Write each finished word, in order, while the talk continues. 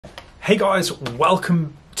Hey guys,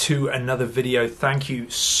 welcome to another video. Thank you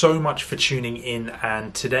so much for tuning in,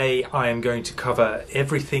 and today I am going to cover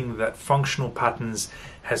everything that functional patterns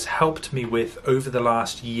has helped me with over the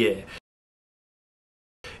last year.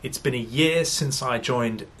 It's been a year since I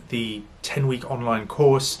joined the 10-week online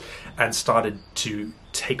course and started to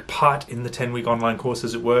take part in the 10-week online course,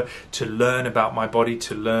 as it were, to learn about my body,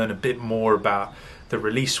 to learn a bit more about the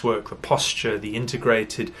release work, the posture, the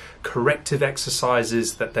integrated corrective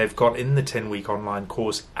exercises that they've got in the 10-week online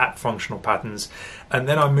course at Functional Patterns. And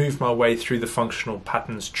then I moved my way through the Functional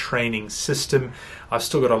Patterns training system. I've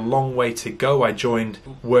still got a long way to go. I joined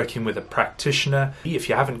working with a practitioner. If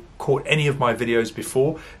you haven't caught any of my videos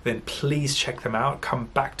before, then please check them out. Come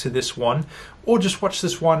back to this one, or just watch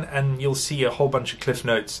this one and you'll see a whole bunch of cliff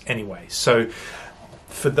notes anyway. So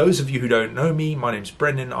for those of you who don't know me, my name's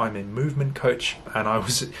Brendan. I'm a movement coach, and I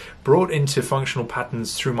was brought into functional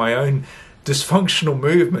patterns through my own dysfunctional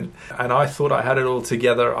movement, and I thought I had it all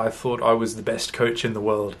together. I thought I was the best coach in the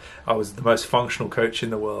world. I was the most functional coach in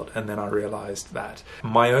the world, and then I realized that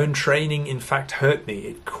my own training in fact hurt me.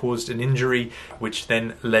 It caused an injury which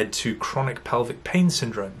then led to chronic pelvic pain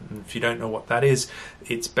syndrome. And if you don't know what that is,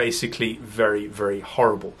 it's basically very, very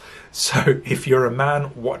horrible. So if you're a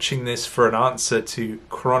man watching this for an answer to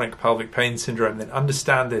chronic pelvic pain syndrome, then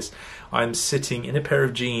understand this. I'm sitting in a pair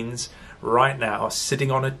of jeans right now,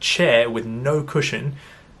 sitting on a chair with no cushion,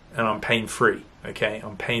 and I'm pain-free. Okay,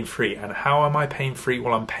 I'm pain-free. And how am I pain-free?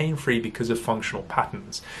 Well, I'm pain-free because of functional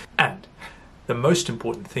patterns. And the most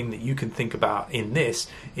important thing that you can think about in this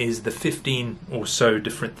is the 15 or so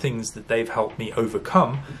different things that they've helped me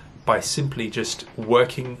overcome by simply just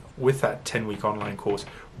working with that 10-week online course,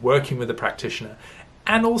 working with a practitioner,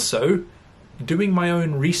 and also doing my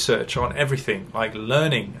own research on everything, like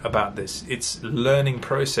learning about this. It's a learning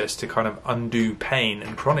process to kind of undo pain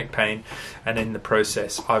and chronic pain, and in the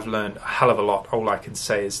process I've learned a hell of a lot. All I can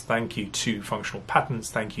say is thank you to Functional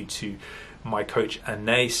Patterns, thank you to my coach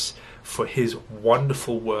Anais for his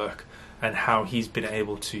wonderful work and how he's been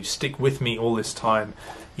able to stick with me all this time.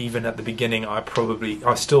 Even at the beginning, I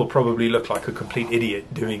still probably look like a complete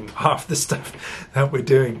idiot doing half the stuff that we're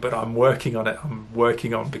doing, but I'm working on it. I'm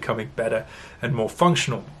working on becoming better and more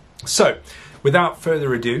functional. So, without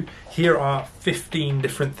further ado, here are 15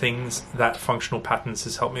 different things that Functional Patterns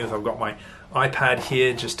has helped me with. I've got my iPad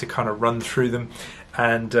here just to kind of run through them,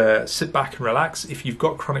 and sit back and relax. If you've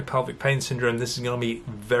got chronic pelvic pain syndrome, this is going to be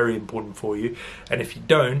very important for you. And if you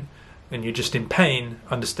don't, and you're just in pain,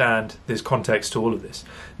 understand there's context to all of this.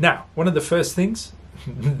 Now, one of the first things,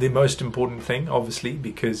 the most important thing, obviously,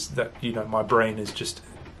 because that, you know, my brain is just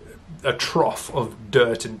a trough of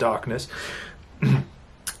dirt and darkness,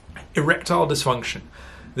 erectile dysfunction.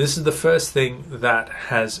 This is the first thing that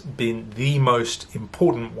has been the most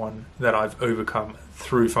important one that I've overcome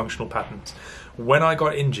through Functional Patterns. When I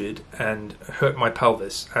got injured and hurt my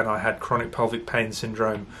pelvis, and I had chronic pelvic pain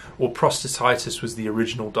syndrome, or prostatitis was the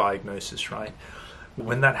original diagnosis, right?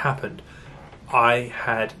 When that happened, I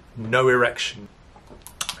had no erection.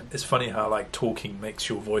 It's funny how like talking makes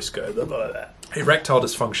your voice go blah, blah, blah. Erectile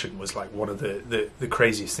dysfunction was like one of the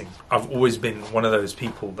craziest things. I've always been one of those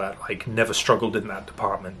people that like never struggled in that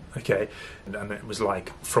department, okay? And it was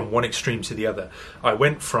like from one extreme to the other. I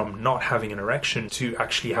went from not having an erection to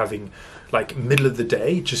actually having, like, middle of the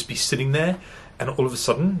day, just be sitting there, and all of a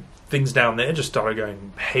sudden things down there just started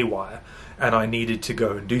going haywire, and I needed to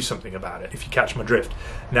go and do something about it, if you catch my drift.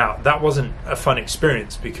 Now, that wasn't a fun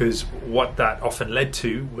experience, because what that often led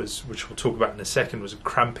to was, which we'll talk about in a second, was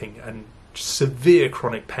cramping and severe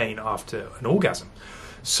chronic pain after an orgasm.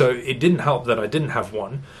 So it didn't help that I didn't have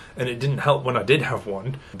one, and it didn't help when I did have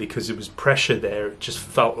one, because it was pressure there. It just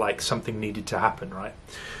felt like something needed to happen, right?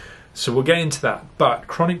 So we'll get into that. But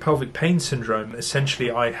chronic pelvic pain syndrome, essentially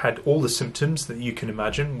I had all the symptoms that you can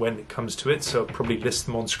imagine when it comes to it, so I'll probably list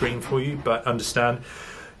them on screen for you, but understand,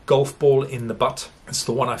 golf ball in the butt, it's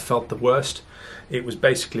the one I felt the worst. It was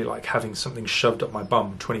basically like having something shoved up my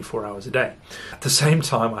bum 24 hours a day. At the same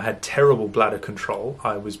time, I had terrible bladder control.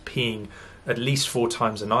 I was peeing at least 4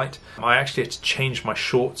 times a night. I actually had to change my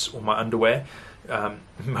shorts or my underwear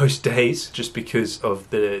most days, just because of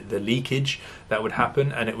the leakage that would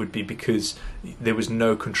happen, and it would be because there was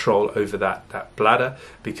no control over that bladder,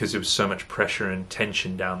 because there was so much pressure and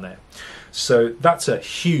tension down there. So that's a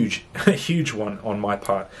huge one on my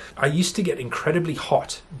part. I used to get incredibly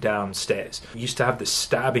hot downstairs. I used to have this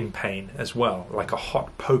stabbing pain as well, like a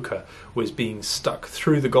hot poker was being stuck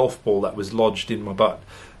through the golf ball that was lodged in my butt,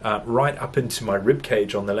 right up into my rib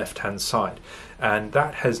cage on the left hand side. And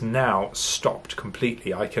that has now stopped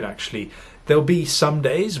completely. I can actually There'll be some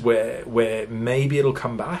days where maybe it'll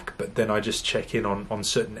come back, but then I just check in on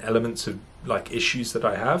certain elements of like issues that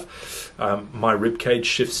I have. My rib cage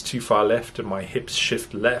shifts too far left, and my hips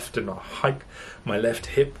shift left, and I hike my left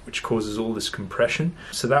hip, which causes all this compression.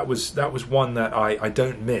 So that was one that I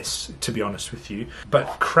don't miss, to be honest with you.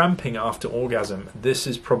 But cramping after orgasm, this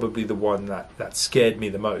is probably the one that scared me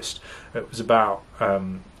the most. It was about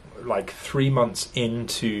like 3 months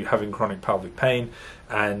into having chronic pelvic pain,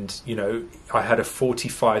 and I had a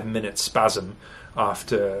 45-minute spasm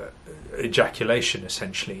after ejaculation,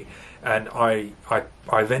 essentially. And I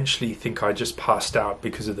eventually think I just passed out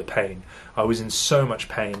because of the pain. I was in so much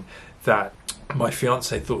pain that my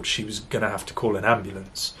fiance thought she was going to have to call an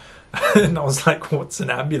ambulance. And I was like, what's an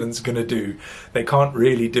ambulance going to do? They can't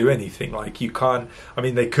really do anything. Like, you can't, I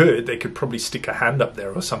mean, they could probably stick a hand up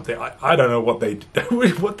there or something. I don't know what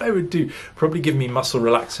they would do. Probably give me muscle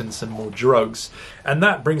relaxants and more drugs. And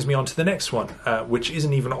that brings me on to the next one, which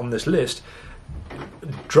isn't even on this list.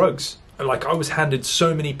 Drugs. Like, I was handed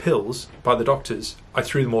so many pills by the doctors, I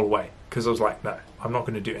threw them all away because I was like, no, I'm not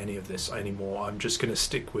going to do any of this anymore. I'm just going to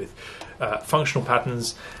stick with functional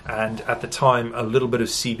patterns, and at the time a little bit of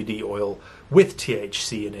CBD oil with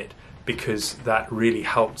THC in it, because that really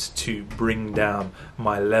helped to bring down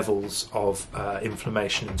my levels of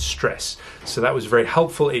inflammation and stress. So that was very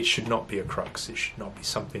helpful. It should not be a crux. It should not be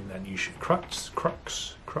something that you should crux.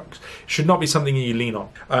 Should not be something you lean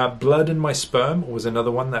on. Blood in my sperm was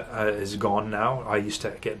another one that is gone now. I used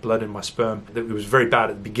to get blood in my sperm. It was very bad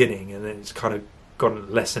at the beginning, and then it's kind of gotten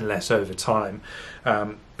less and less over time,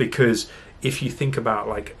 because if you think about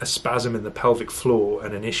like a spasm in the pelvic floor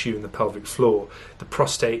and an issue in the pelvic floor, the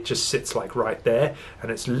prostate just sits like right there,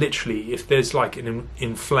 and it's literally, if there's like an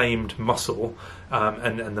inflamed muscle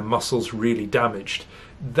and the muscle's really damaged,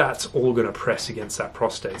 that's all going to press against that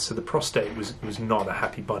prostate. So the prostate was not a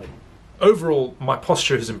happy bunny. Overall, my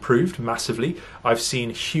posture has improved massively. I've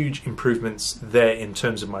seen huge improvements there in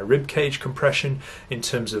terms of my rib cage compression, in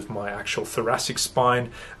terms of my actual thoracic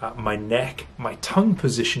spine, my neck, my tongue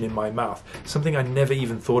position in my mouth, something I never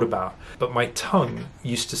even thought about. But my tongue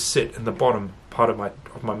used to sit in the bottom part of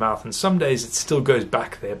my mouth, and some days it still goes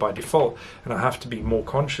back there by default, and I have to be more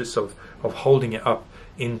conscious of holding it up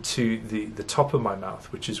into the top of my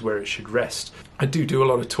mouth, which is where it should rest. I do a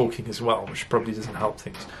lot of talking as well, which probably doesn't help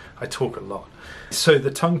things. I talk a lot. So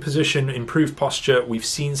the tongue position, improved posture. We've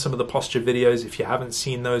seen some of the posture videos. If you haven't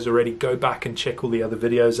seen those already, go back and check all the other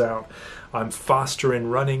videos out. I'm faster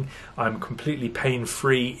in running. I'm completely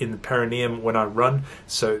pain-free in the perineum when I run.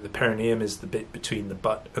 So the perineum is the bit between the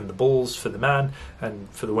butt and the balls for the man, and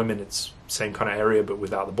for the women it's same kind of area but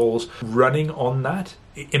without the balls. Running on that,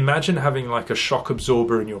 imagine having like a shock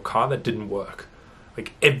absorber in your car that didn't work.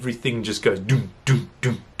 Like, everything just goes doom, doom,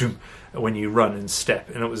 doom, doom when you run and step.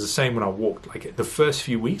 And it was the same when I walked. Like, the first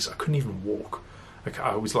few weeks I couldn't even walk. Like,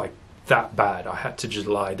 I was like that bad. I had to just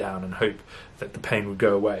lie down and hope that the pain would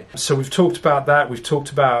go away. So we've talked about that. We've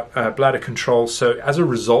talked about bladder control. So as a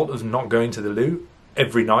result of not going to the loo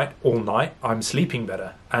every night, all night, I'm sleeping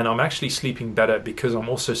better. And I'm actually sleeping better because I'm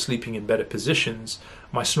also sleeping in better positions.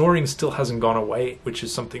 My snoring still hasn't gone away, which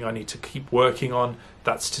is something I need to keep working on.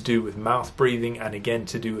 That's to do with mouth breathing, and again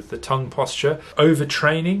to do with the tongue posture.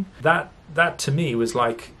 Overtraining, that to me was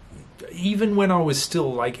like, even when I was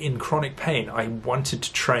still like in chronic pain, I wanted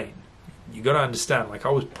to train. You got to understand, like, I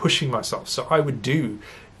was pushing myself. So I would do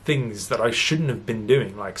things that I shouldn't have been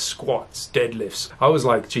doing, like squats, deadlifts. I was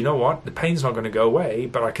like, do you know what? The pain's not going to go away,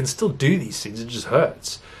 but I can still do these things. It just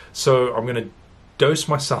hurts. So I'm going to dose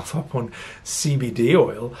myself up on CBD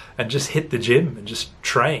oil and just hit the gym and just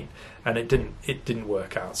train. And it didn't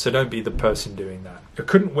work out. So don't be the person doing that. I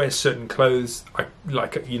couldn't wear certain clothes. I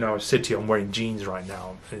said to you, I'm wearing jeans right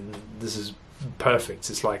now, and this is perfect.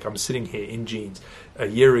 It's like I'm sitting here in jeans. A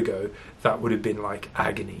year ago, that would have been like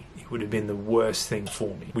agony. It would have been the worst thing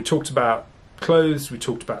for me. We talked about clothes. We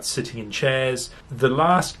talked about sitting in chairs. The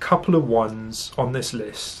last couple of ones on this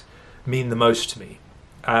list mean the most to me.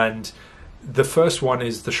 And the first one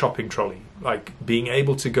is the shopping trolley. Like, being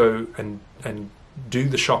able to go and do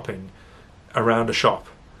the shopping around a shop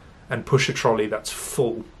and push a trolley that's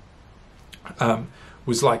full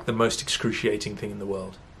was like the most excruciating thing in the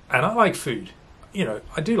world. And I like food.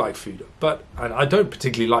 I do like food, and I don't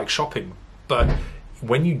particularly like shopping. But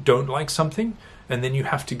when you don't like something and then you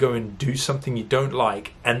have to go and do something you don't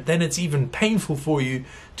like, and then it's even painful for you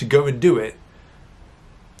to go and do it,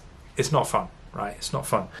 it's not fun. Right, it's not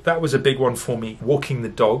fun. That was a big one for me. Walking the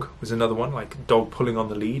dog was another one, like dog pulling on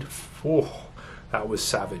the lead. Oh, that was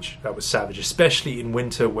savage. That was savage, especially in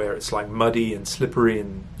winter where it's like muddy and slippery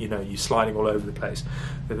and, you know, you're sliding all over the place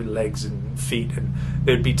with legs and feet. And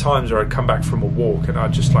there'd be times where I'd come back from a walk and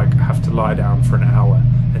I'd just like have to lie down for an hour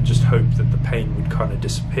and just hope that the pain would kind of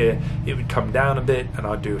disappear. It would come down a bit and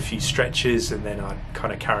I'd do a few stretches and then I'd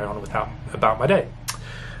kind of carry on about my day.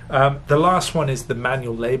 The last one is the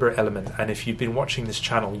manual labor element, and if you've been watching this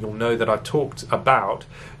channel, you'll know that I've talked about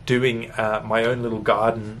doing my own little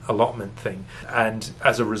garden allotment thing, and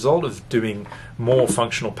as a result of doing more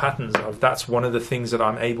functional patterns, that's one of the things that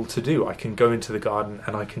I'm able to do. I can go into the garden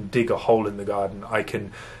and I can dig a hole in the garden. I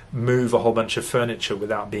can move a whole bunch of furniture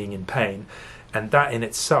without being in pain, and that in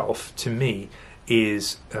itself, to me,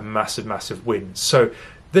 is a massive win. So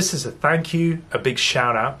this is a thank you, a big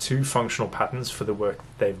shout out to Functional Patterns for the work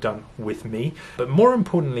they've done with me. But more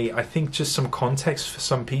importantly, I think just some context for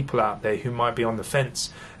some people out there who might be on the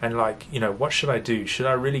fence and like, you know, what should I do? Should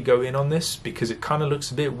I really go in on this? Because it kind of looks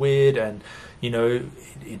a bit weird and, you know,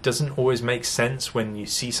 it doesn't always make sense when you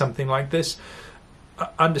see something like this.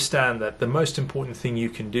 Understand that the most important thing you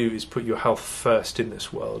can do is put your health first in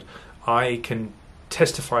this world. I can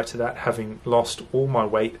testify to that, having lost all my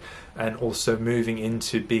weight and also moving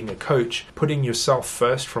into being a coach. Putting yourself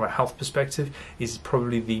first from a health perspective is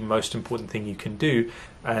probably the most important thing you can do,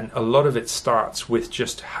 and a lot of it starts with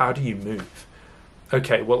just how do you move.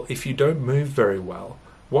 Okay, well, if you don't move very well,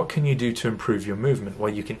 what can you do to improve your movement?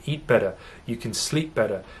 Well, you can eat better, you can sleep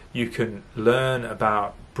better, you can learn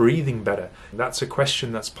about breathing better. That's a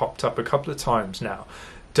question that's popped up a couple of times now.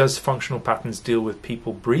 Does Functional Patterns deal with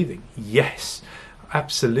people breathing? Yes.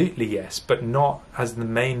 Absolutely yes, but not as the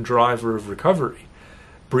main driver of recovery.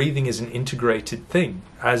 Breathing is an integrated thing,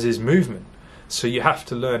 as is movement. So you have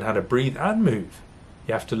to learn how to breathe and move.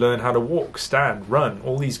 You have to learn how to walk, stand, run,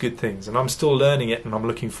 all these good things. And I'm still learning it, and I'm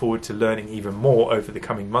looking forward to learning even more over the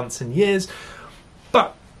coming months and years.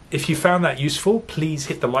 But if you found that useful, please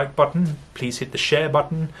hit the like button, please hit the share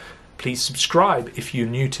button, please subscribe if you're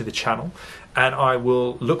new to the channel, and I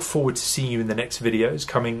will look forward to seeing you in the next videos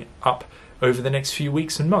coming up over the next few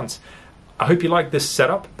weeks and months. I hope you like this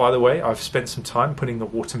setup. By the way, I've spent some time putting the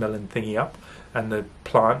watermelon thingy up and the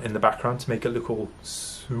plant in the background to make it look all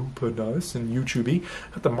super nice and YouTubey.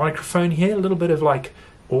 Got the microphone here, a little bit of like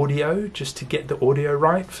audio just to get the audio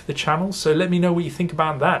right for the channel. So let me know what you think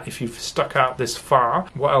about that if you've stuck out this far.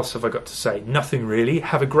 What else have I got to say? Nothing really.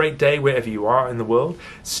 Have a great day wherever you are in the world.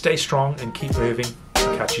 Stay strong and keep moving.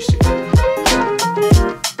 Catch you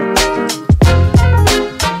soon.